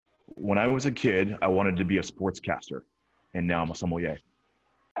When I was a kid, I wanted to be a sportscaster, and now I'm a sommelier.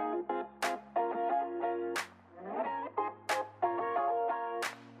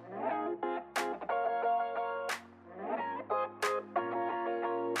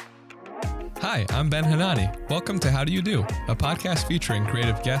 Hi, I'm Ben Hanani. Welcome to How Do You Do, a podcast featuring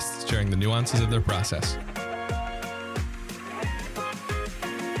creative guests sharing the nuances of their process.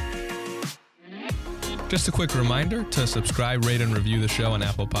 Just a quick reminder to subscribe, rate, and review the show on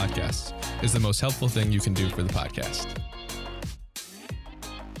Apple Podcasts. Is the most helpful thing you can do for the podcast.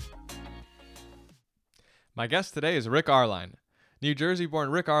 My guest today is Rick Arline. New Jersey-born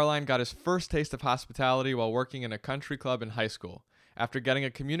Rick Arline got his first taste of hospitality while working in a country club in high school. After getting a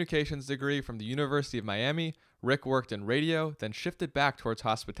communications degree from the University of Miami, Rick worked in radio, then shifted back towards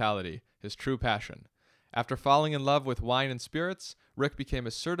hospitality, his true passion. After falling in love with wine and spirits, Rick became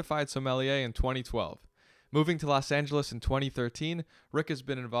a certified sommelier in 2012. Moving to Los Angeles in 2013, Rick has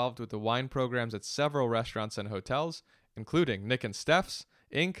been involved with the wine programs at several restaurants and hotels, including Nick and Steph's,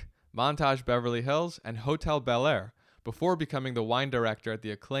 Inc., Montage Beverly Hills, and Hotel Bel Air, before becoming the wine director at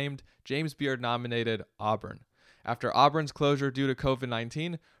the acclaimed James Beard-nominated Auburn. After Auburn's closure due to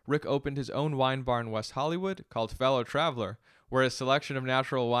COVID-19, Rick opened his own wine bar in West Hollywood called Fellow Traveler, where his selection of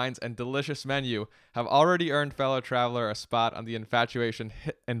natural wines and delicious menu have already earned Fellow Traveler a spot on the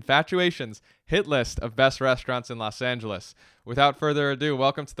Infatuation's hit list of best restaurants in Los Angeles. Without further ado,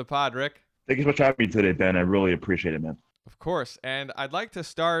 welcome to the pod, Rick. Thank you so much for having me today, Ben. I really appreciate it, man. Of course, and I'd like to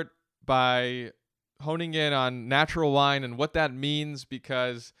start by honing in on natural wine and what that means,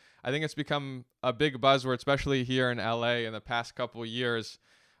 because I think it's become a big buzzword, especially here in LA in the past couple of years.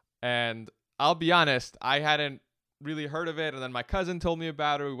 And I'll be honest, I hadn't really heard of it. And then my cousin told me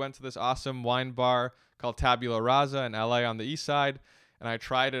about it. We went to this awesome wine bar called Tabula Rasa in LA on the east side. And I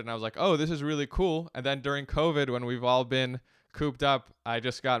tried it and I was like, oh, this is really cool. And then during COVID, when we've all been cooped up, I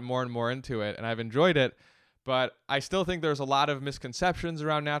just got more and more into it and I've enjoyed it. But I still think there's a lot of misconceptions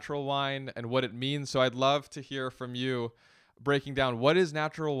around natural wine and what it means. So I'd love to hear from you breaking down what is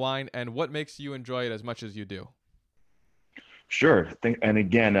natural wine and what makes you enjoy it as much as you do. Sure. And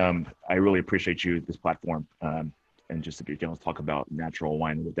again, I really appreciate you, this platform, and just to be able to talk about natural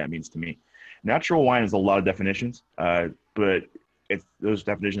wine and what that means to me. Natural wine is a lot of definitions, but those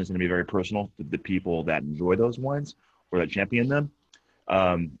definitions are going to be very personal to the people that enjoy those wines or that champion them.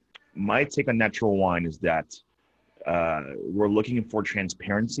 My take on natural wine is that we're looking for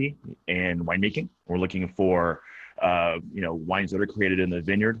transparency in winemaking. We're looking for wines that are created in the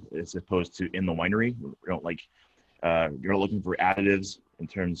vineyard as opposed to in the winery. You're not looking for additives in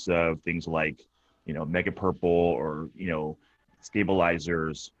terms of things like, mega purple or,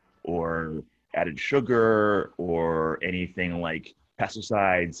 stabilizers or added sugar or anything like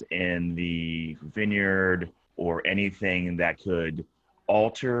pesticides in the vineyard or anything that could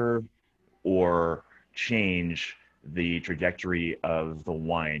alter or change the trajectory of the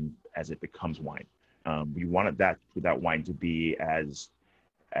wine as it becomes wine. We wanted that wine to be as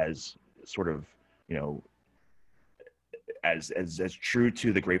sort of, as true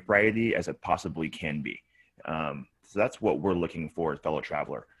to the grape variety as it possibly can be. So that's what we're looking for at Fellow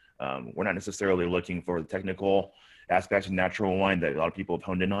Traveler. We're not necessarily looking for the technical aspects of natural wine that a lot of people have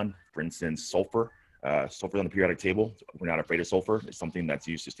honed in on. For instance, sulfur. Sulfur on the periodic table. We're not afraid of sulfur. It's something that's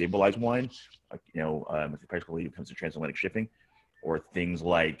used to stabilize wine, particularly when it comes to transatlantic shipping, or things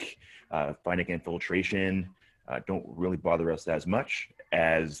like phytic infiltration don't really bother us as much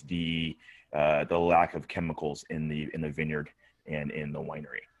as the lack of chemicals in the vineyard and in the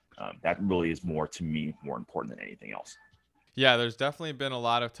winery. That really is more important than anything else. Yeah, there's definitely been a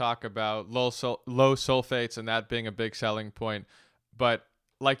lot of talk about low sulfates and that being a big selling point, but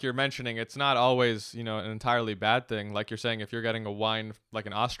like you're mentioning, it's not always, an entirely bad thing. Like you're saying, if you're getting a wine, like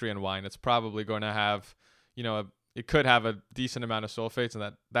an Austrian wine, it's probably going to have, it could have a decent amount of sulfates,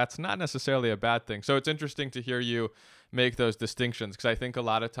 and that's not necessarily a bad thing. So it's interesting to hear you make those distinctions, because I think a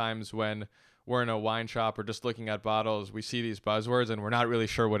lot of times when we're in a wine shop or just looking at bottles, we see these buzzwords and we're not really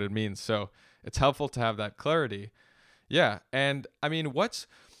sure what it means. So it's helpful to have that clarity. Yeah. And I mean,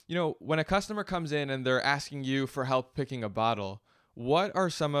 when a customer comes in and they're asking you for help picking a bottle, what are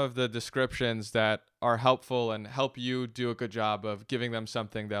some of the descriptions that are helpful and help you do a good job of giving them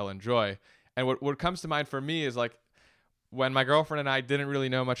something they'll enjoy? And what comes to mind for me is like when my girlfriend and I didn't really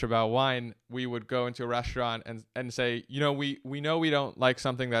know much about wine, we would go into a restaurant and say, we know we don't like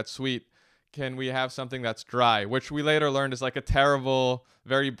something that's sweet. Can we have something that's dry? Which we later learned is like a terrible,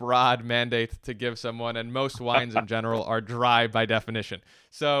 very broad mandate to give someone. And most wines in general are dry by definition.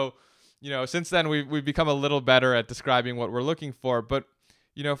 So, since then we've become a little better at describing what we're looking for. But,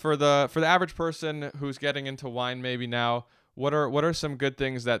 for the average person who's getting into wine maybe now, what are some good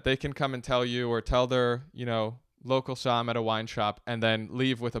things that they can come and tell you or tell their, local som at a wine shop and then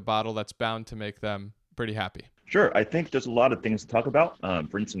leave with a bottle that's bound to make them pretty happy? Sure. I think there's a lot of things to talk about.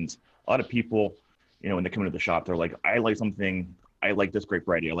 For instance, a lot of people, when they come into the shop, they're like, I like this grape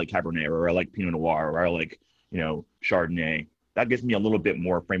variety. I like Cabernet, or I like Pinot Noir, or I like, Chardonnay. That gives me a little bit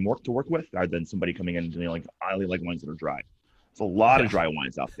more framework to work with rather than somebody coming in and being like, I only like wines that are dry. There's a lot of dry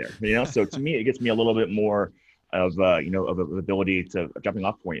wines out there, So to me, it gets me a little bit more of, of ability to a jumping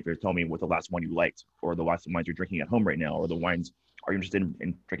off point. If you're telling me what the last one you liked, or the last wines you're drinking at home right now, or the wines, are you interested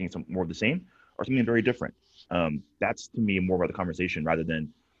in drinking some more of the same or something very different? That's to me more about the conversation rather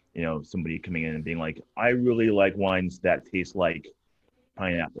than, somebody coming in and being like, I really like wines that taste like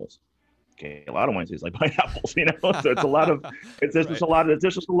pineapples. Okay, a lot of wines taste like pineapples, So it's a lot of, it's just Right. a lot of,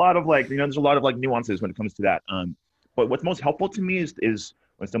 there's just a lot of like, there's a lot of like nuances when it comes to that. But what's most helpful to me is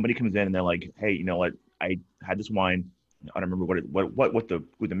when somebody comes in and they're like, hey, you know what, I had this wine. I don't remember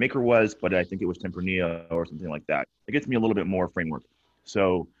who the maker was, but I think it was Tempranillo or something like that. It gets me a little bit more framework.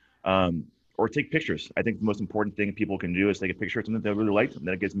 So, or take pictures. I think the most important thing people can do is take a picture of something that they really liked, and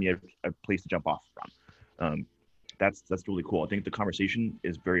that gives me a place to jump off from. That's really cool. I think the conversation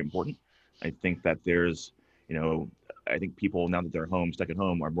is very important. I think that there's, I think people now that they're home, stuck at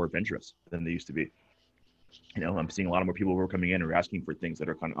home, are more adventurous than they used to be. I'm seeing a lot more people who are coming in or asking for things that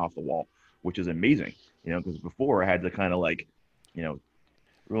are kind of off the wall, which is amazing. Because before I had to kind of like, you know,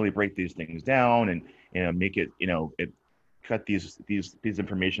 really break these things down and make it, it cut these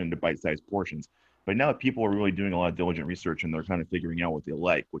information into bite-sized portions. But now that people are really doing a lot of diligent research and they're kind of figuring out what they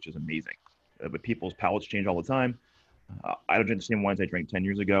like, which is amazing. But people's palates change all the time. I don't drink the same wines I drank 10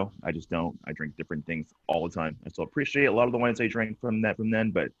 years ago. I just don't. I drink different things all the time. I still appreciate a lot of the wines I drank from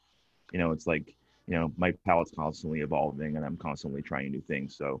then, but it's like, my palate's constantly evolving and I'm constantly trying new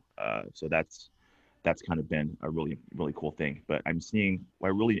things. So that's kind of been a really, really cool thing. But I'm seeing what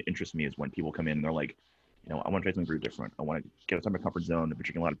really interests me is when people come in and they're like, I want to try something very different. I want to get outside my comfort zone. I've been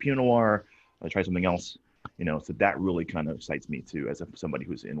drinking a lot of Pinot Noir. I try something else. So that really kind of excites me too, as somebody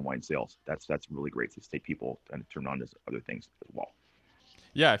who's in wine sales. That's really great to take people and turn on to other things as well.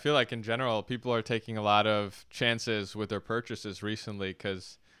 Yeah, I feel like in general, people are taking a lot of chances with their purchases recently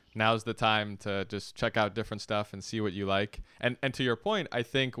because now's the time to just check out different stuff and see what you like. And to your point, I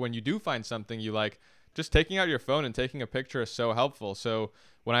think when you do find something you like, just taking out your phone and taking a picture is so helpful. So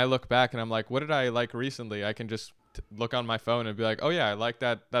when I look back and I'm like, what did I like recently? I can just look on my phone and be like, oh yeah, I like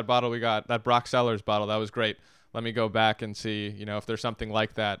that bottle we got, that Brock Cellars bottle. That was great. Let me go back and see, if there's something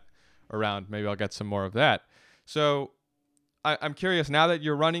like that around. Maybe I'll get some more of that. So I'm curious, now that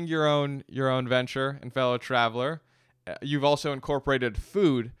you're running your own venture and fellow traveler, you've also incorporated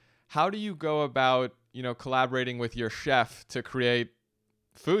food. How do you go about collaborating with your chef to create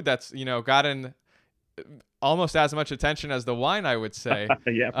food that's gotten almost as much attention as the wine, I would say?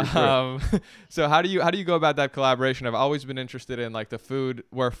 Yeah, for sure. So how do you go about that collaboration? I've always been interested in like the food,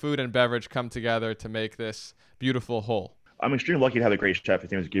 where food and beverage come together to make this beautiful whole. I'm extremely lucky to have a great chef.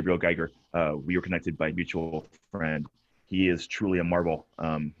 His name is Gabriel Geiger. We were connected by a mutual friend. He is truly a marvel.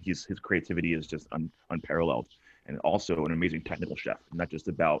 His creativity is just unparalleled, and also an amazing technical chef. Not just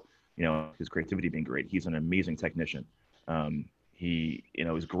about his creativity being great. He's an amazing technician. He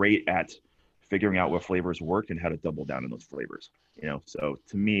is great at figuring out what flavors work and how to double down on those flavors. So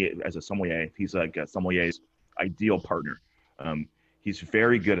to me, as a sommelier, he's like a sommelier's ideal partner. He's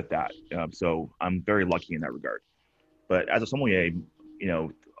very good at that. So I'm very lucky in that regard. But as a sommelier,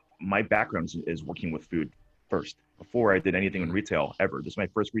 my background is working with food first. Before I did anything in retail ever, this is my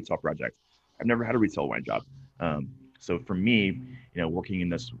first retail project. I've never had a retail wine job. So for me, working in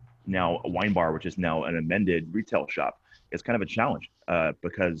this now a wine bar, which is now an amended retail shop, is kind of a challenge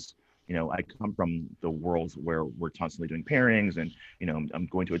because I come from the worlds where we're constantly doing pairings, and I'm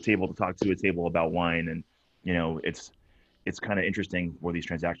going to a table to talk to a table about wine, and it's kind of interesting where these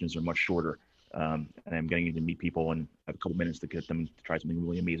transactions are much shorter. And I'm getting to meet people and have a couple minutes to get them to try something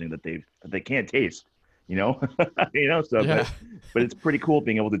really amazing that they can't taste, So, Yeah. but it's pretty cool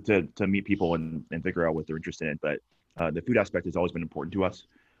being able to meet people and figure out what they're interested in. But the food aspect has always been important to us.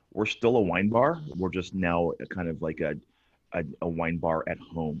 We're still a wine bar. We're just now kind of like a wine bar at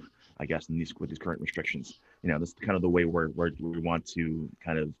home, I guess, with these current restrictions. This is kind of the way we want to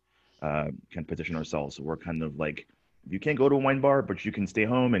kind of position ourselves. So we're kind of like, you can't go to a wine bar, but you can stay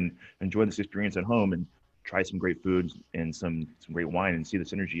home and enjoy this experience at home and try some great food and some great wine and see the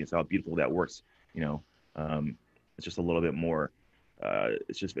synergy and how beautiful that works. It's just a little bit more.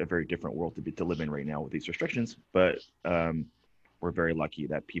 It's just a very different world to live in right now with these restrictions. But we're very lucky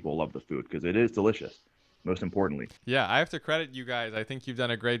that people love the food because it is delicious. Most importantly. Yeah, I have to credit you guys. I think you've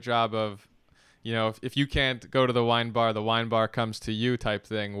done a great job of you know, if you can't go to the wine bar comes to you type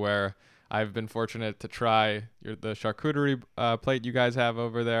thing, where I've been fortunate to try the charcuterie plate you guys have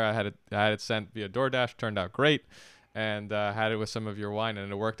over there. I had it sent via DoorDash, turned out great, and had it with some of your wine,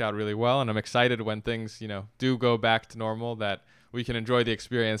 and it worked out really well. And I'm excited when things, you know, do go back to normal, that we can enjoy the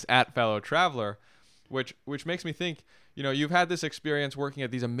experience at Fellow Traveler, which makes me think, you know, you've had this experience working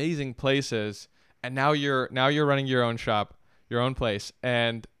at these amazing places, and now you're running your own shop, your own place,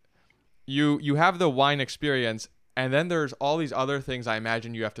 and you have the wine experience, and then there's all these other things I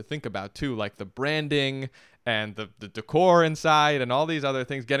imagine you have to think about too, like the branding and the decor inside and all these other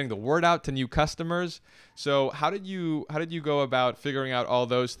things, getting the word out to new customers. So how did you go about figuring out all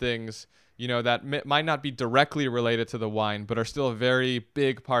those things, you know, that might not be directly related to the wine, but are still a very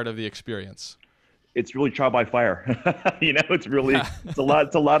big part of the experience? It's really trial by fire. You know, it's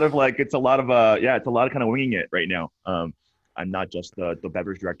a lot of like, it's a lot of kind of winging it right now. I'm not just the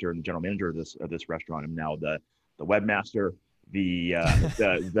beverage director and the general manager of this restaurant. I'm now the webmaster, the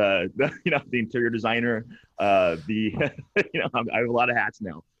you know, the interior designer, you know, I have a lot of hats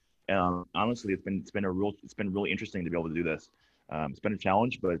now. Honestly, it's been really interesting to be able to do this. It's been a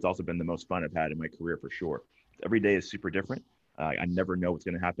challenge, but it's also been the most fun I've had in my career for sure. Every day is super different. I never know what's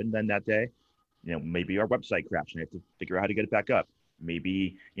going to happen then that day. You know, maybe our website crashed and I have to figure out how to get it back up.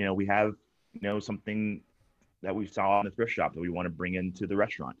 Maybe, you know, we have, you know, something that we saw in the thrift shop that we want to bring into the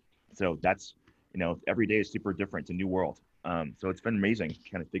restaurant. So that's, you know, every day is super different. It's a new world. So it's been amazing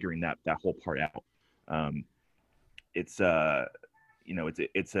kind of figuring that whole part out. It's you know,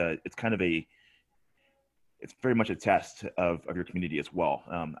 it's kind of it's very much a test of your community as well.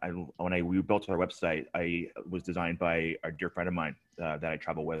 When we built our website, I was designed by a dear friend of mine that I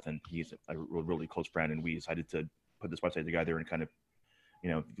travel with, and he's a really close friend. And we decided to put this website together and kind of, you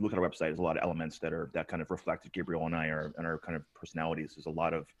know, if you look at our website, there's a lot of elements that kind of reflect Gabriel and I and our kind of personalities. There's a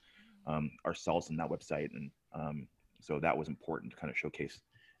lot of ourselves in that website, and so that was important to kind of showcase.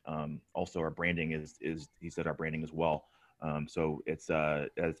 Also, our branding is he said our branding as well. So it's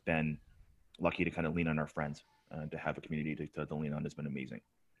been lucky to kind of lean on our friends, to have a community to lean on has been amazing.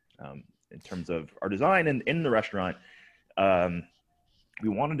 In terms of our design and in the restaurant, we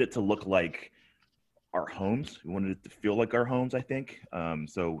wanted it to look like our homes. We wanted it to feel like our homes, I think.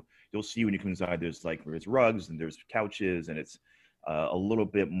 So you'll see when you come inside, there's rugs and there's couches, and it's a little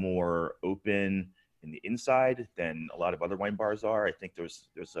bit more open in the inside than a lot of other wine bars are. I think there's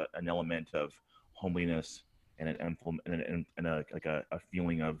an element of homeliness and a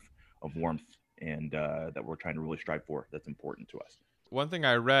feeling of warmth, and that we're trying to really strive for. That's important to us. One thing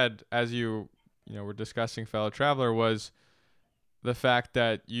I read as you know, were discussing Fellow Traveler was the fact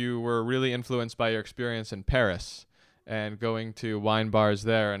that you were really influenced by your experience in Paris and going to wine bars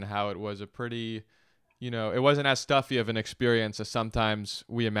there, and how it was a pretty, you know, it wasn't as stuffy of an experience as sometimes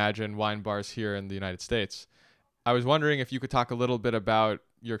we imagine wine bars here in the United States. I was wondering if you could talk a little bit about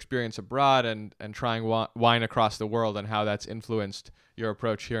your experience abroad and trying wine across the world, and how that's influenced your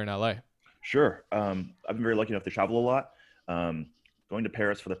approach here in LA. Sure. I've been very lucky enough to travel a lot. Going to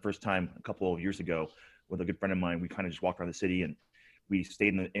Paris for the first time a couple of years ago with a good friend of mine, we kind of just walked around the city, and we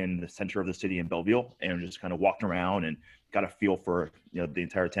stayed in the center of the city in Belleville, and just kind of walked around and got a feel for, you know, the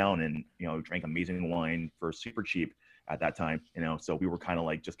entire town, and, you know, drank amazing wine for super cheap at that time, you know, so we were kind of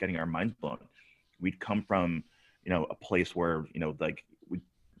like just getting our minds blown. We'd come from, you know, a place where, you know, like we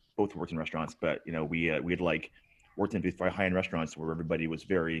both worked in restaurants, but, you know, we had like worked in very high-end restaurants where everybody was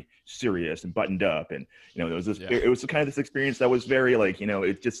very serious and buttoned up, and, you know, there was this, it was kind of this experience that was very like, you know,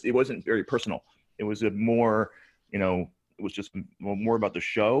 it wasn't very personal. It was a more, you know, it was just more about the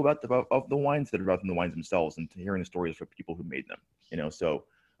show of the wines than about the wines themselves, and hearing the stories from people who made them, you know. So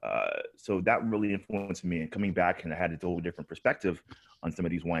that really influenced me, and coming back, and I had a totally different perspective on some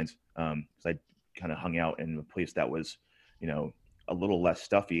of these wines, because I kind of hung out in a place that was, you know, a little less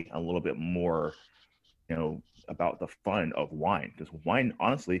stuffy, a little bit more, you know, about the fun of wine, because wine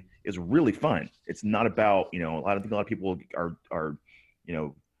honestly is really fun. It's not about, you know, I think a lot of people are, you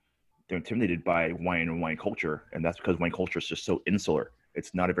know, they're intimidated by wine and wine culture, and that's because wine culture is just so insular.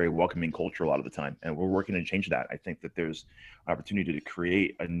 It's not a very welcoming culture a lot of the time, and we're working to change that. I think that there's opportunity to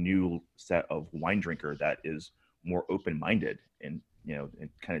create a new set of wine drinker that is more open-minded, and, you know, it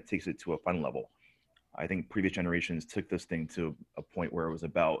kind of takes it to a fun level. I think previous generations took this thing to a point where it was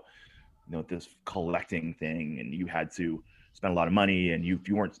about, you know, this collecting thing, and you had to spend a lot of money, and if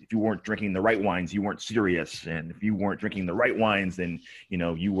you weren't drinking the right wines, you weren't serious, and if you weren't drinking the right wines, then, you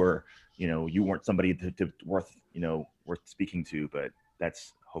know, you weren't somebody worth speaking to. But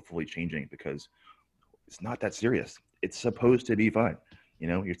that's hopefully changing, because it's not that serious. It's supposed to be fun. You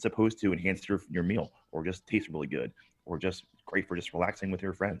know, you're supposed to enhance your meal, or just taste really good, or just great for just relaxing with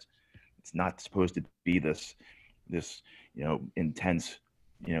your friends. It's not supposed to be this intense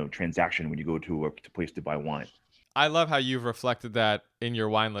transaction when you go to a place to buy wine. I love how you've reflected that in your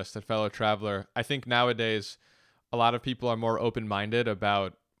wine list at Fellow Traveler. I think nowadays a lot of people are more open-minded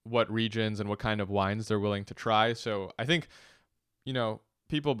about what regions and what kind of wines they're willing to try. So I think,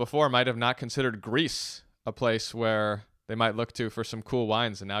 people before might have not considered Greece a place where they might look to for some cool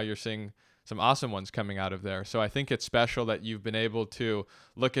wines, and now you're seeing some awesome ones coming out of there. So I think it's special that you've been able to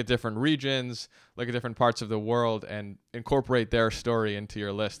look at different regions, look at different parts of the world, and incorporate their story into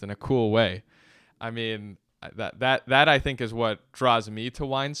your list in a cool way. I mean, that I think is what draws me to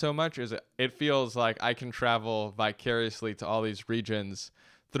wine so much. Is it feels like I can travel vicariously to all these regions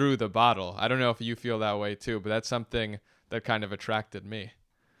through the bottle. I don't know if you feel that way too, but that's something that kind of attracted me.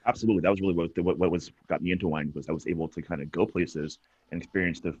 Absolutely, that was really what was got me into wine, was I was able to kind of go places and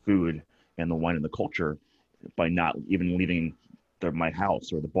experience the food and the wine and the culture by not even leaving my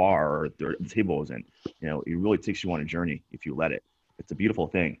house or the bar or the table I was in. It really takes you on a journey if you let it. It's a beautiful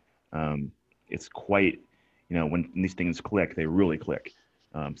thing. It's quite, when these things click, they really click.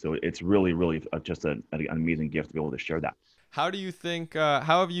 So it's really, really just an amazing gift to be able to share that. How do you think?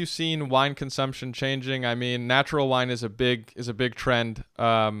 How have you seen wine consumption changing? I mean, natural wine is a big trend.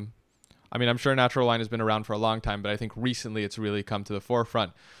 I mean, I'm sure natural wine has been around for a long time, but I think recently it's really come to the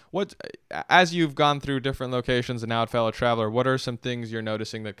forefront. As you've gone through different locations and now at Fellow Traveler, what are some things you're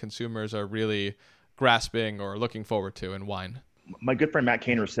noticing that consumers are really grasping or looking forward to in wine? My good friend Matt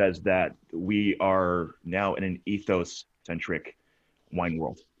Kaner says that we are now in an ethos-centric wine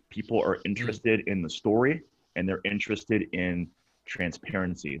world. People are interested in the story, and they're interested in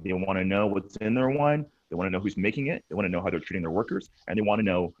transparency. They want to know what's in their wine. They want to know who's making it. They want to know how they're treating their workers. And they want to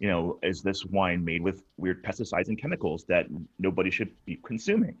know, is this wine made with weird pesticides and chemicals that nobody should be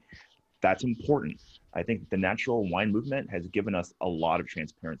consuming? That's important. I think the natural wine movement has given us a lot of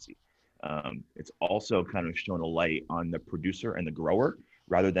transparency. It's also kind of shown a light on the producer and the grower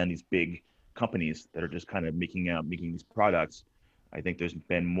rather than these big companies that are just kind of making these products. I think there's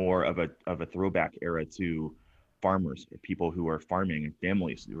been more of a throwback era to farmers, people who are farming, and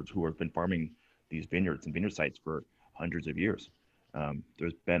families who have been farming these vineyards and vineyard sites for hundreds of years.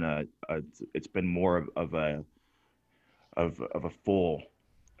 There's been it's been more of a full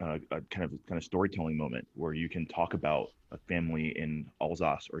kind of storytelling moment where you can talk about a family in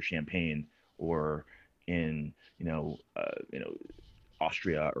Alsace or Champagne or in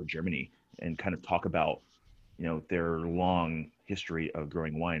Austria or Germany, and kind of talk about their long history of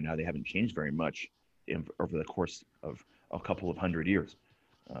growing wine and how they haven't changed very much over the course of a couple of hundred years.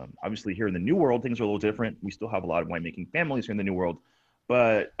 Obviously, here in the New World, things are a little different. We still have a lot of winemaking families here in the New World,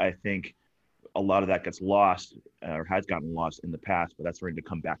 but I think a lot of that gets lost or has gotten lost in the past, but that's starting to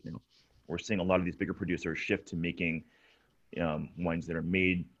come back now. We're seeing a lot of these bigger producers shift to making wines that are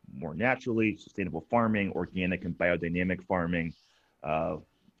made more naturally, sustainable farming, organic and biodynamic farming,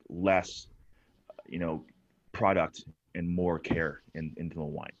 less, product and more care into the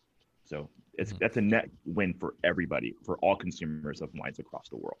wine. So that's a net win for everybody, for all consumers of wines across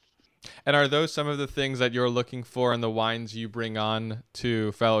the world. And are those some of the things that you're looking for in the wines you bring on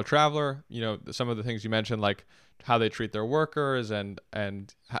to Fellow Traveler? Some of the things you mentioned, like how they treat their workers and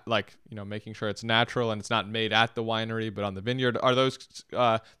making sure it's natural and it's not made at the winery but on the vineyard. Are those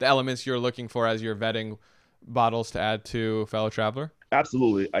the elements you're looking for as you're vetting bottles to add to Fellow Traveler?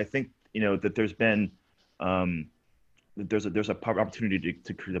 Absolutely. I think that there's been there's a opportunity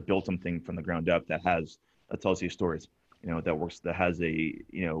to build something from the ground up that tells these stories, that works, that has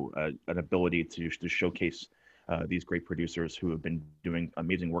an ability to showcase these great producers who have been doing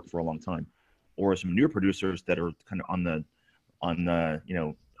amazing work for a long time, or some newer producers that are kind of on the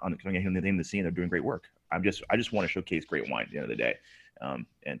coming in the scene. They're doing great work. I just want to showcase great wine at the end of the day.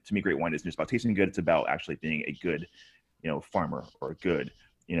 And to me, great wine isn't just about tasting good. It's about actually being a good, farmer or a good,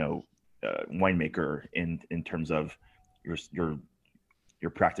 winemaker in terms of your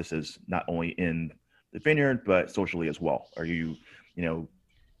practices, not only in the vineyard but socially as well. Are you,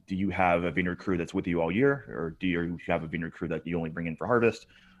 do you have a vineyard crew that's with you all year, or do you have a vineyard crew that you only bring in for harvest?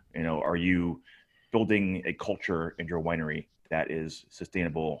 Are you building a culture in your winery that is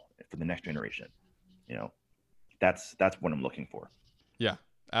sustainable for the next generation? That's what I'm looking for. Yeah,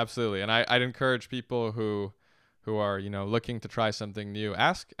 absolutely. And I'd encourage people who are looking to try something new.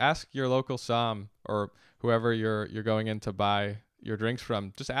 Ask your local som or whoever you're going in to buy your drinks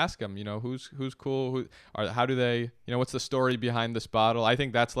from. Just ask them, who's cool, how do they, what's the story behind this bottle? I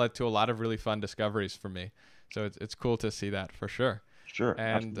think that's led to a lot of really fun discoveries for me. So it's cool to see that for sure. Sure,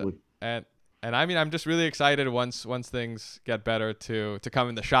 and absolutely. And I mean, I'm just really excited once things get better to come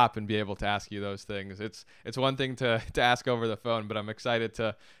in the shop and be able to ask you those things. It's one thing to ask over the phone, but I'm excited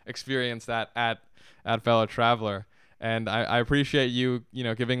to experience that at Fellow Traveler. And I appreciate you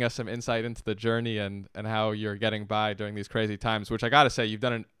giving us some insight into the journey and how you're getting by during these crazy times, which I got to say, you've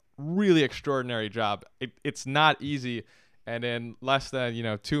done a really extraordinary job. It's not easy. And in less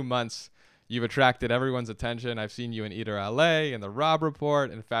than 2 months, you've attracted everyone's attention. I've seen you in Eater LA, in the Rob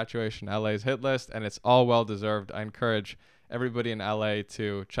Report, Infatuation LA's hit list, and it's all well deserved. I encourage everybody in LA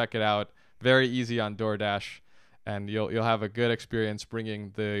to check it out. Very easy on DoorDash, and you'll have a good experience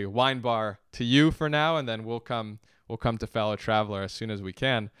bringing the wine bar to you for now, and then we'll come to Fellow Traveler as soon as we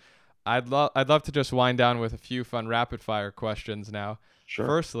can. I'd love to just wind down with a few fun rapid fire questions now. Sure.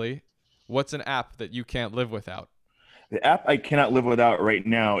 Firstly, what's an app that you can't live without? The app I cannot live without right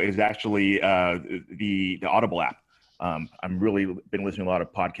now is actually the Audible app. I'm really been listening to a lot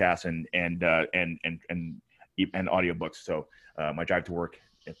of podcasts and audiobooks. So my drive to work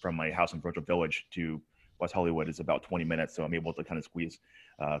from my house in Virtual Village to West Hollywood is about 20 minutes. So I'm able to kind of squeeze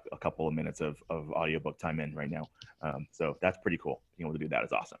a couple of minutes of audiobook time in right now. So that's pretty cool. Being able to do that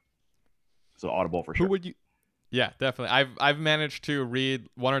is awesome. So Audible for sure. Who would you? Yeah, definitely. I've managed to read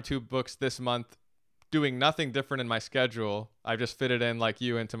 1 or 2 books this month, doing nothing different in my schedule. I just fit it in like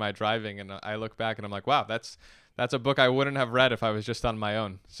you into my driving, and I look back and I'm like, wow, that's a book I wouldn't have read if I was just on my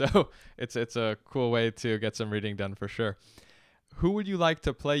own. So it's a cool way to get some reading done for sure. Who would you like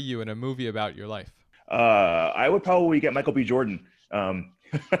to play you in a movie about your life? I would probably get Michael B. Jordan. So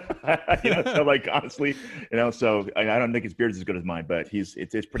like honestly, so I don't think his beard is as good as mine, but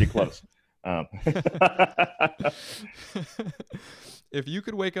it's pretty close. If you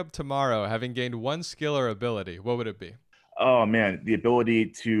could wake up tomorrow having gained one skill or ability, what would it be? Oh man, the ability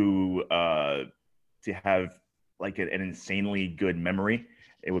to have like an insanely good memory,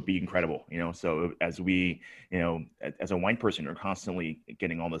 it would be incredible. So as as a wine person, you're constantly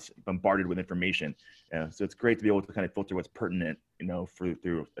getting all this bombarded with information. So it's great to be able to kind of filter what's pertinent,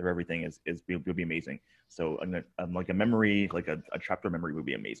 through everything will be amazing. So like a memory, like a chapter memory would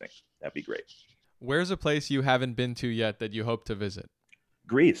be amazing. That'd be great. Where's a place you haven't been to yet that you hope to visit?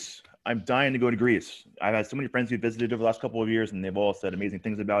 Greece. I'm dying to go to Greece. I've had so many friends who visited over the last couple of years, and they've all said amazing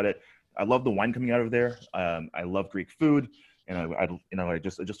things about it. I love the wine coming out of there. I love Greek food, and it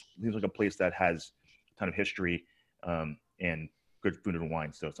just seems like a place that has a ton of history and good food and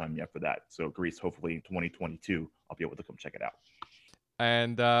wine. So sign me up for that. So Greece, hopefully 2022, I'll be able to come check it out.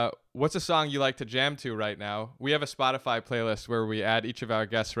 And what's a song you like to jam to right now? We have a Spotify playlist where we add each of our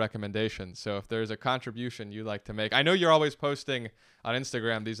guests' recommendations. So if there's a contribution you'd like to make, I know you're always posting on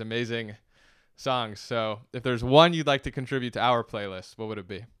Instagram these amazing songs. So if there's one you'd like to contribute to our playlist, what would it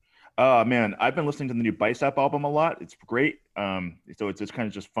be? Man, I've been listening to the new Bicep album a lot. It's great. So it's just kind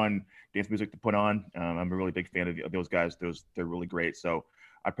of just fun dance music to put on. I'm a really big fan of those guys. They're really great. So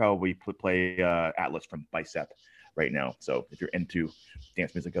I probably play Atlas from Bicep right now. So if you're into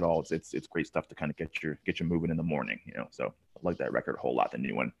dance music at all, it's great stuff to kind of get you moving in the morning. So I like that record a whole lot, the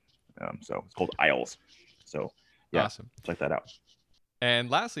new one. So it's called Isles. So yeah, awesome. Check that out.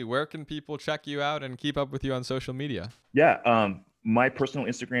 And lastly, where can people check you out and keep up with you on social media? Yeah. My personal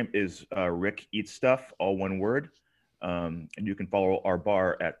Instagram is Rick Eats Stuff, all one word. And you can follow our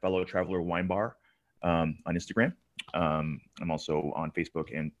bar at Fellow Traveler Wine Bar on Instagram. I'm also on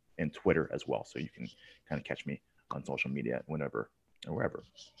Facebook and Twitter as well. So you can kind of catch me on social media whenever or wherever.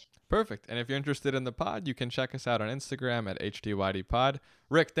 Perfect. And if you're interested in the pod, you can check us out on Instagram at HDYDpod.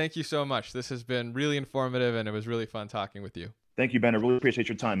 Rick, thank you so much. This has been really informative, and it was really fun talking with you. Thank you, Ben. I really appreciate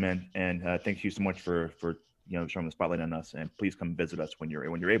your time, man. And thank you so much for showing the spotlight on us. And please come visit us when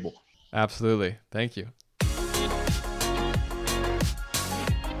you're able. Absolutely. Thank you.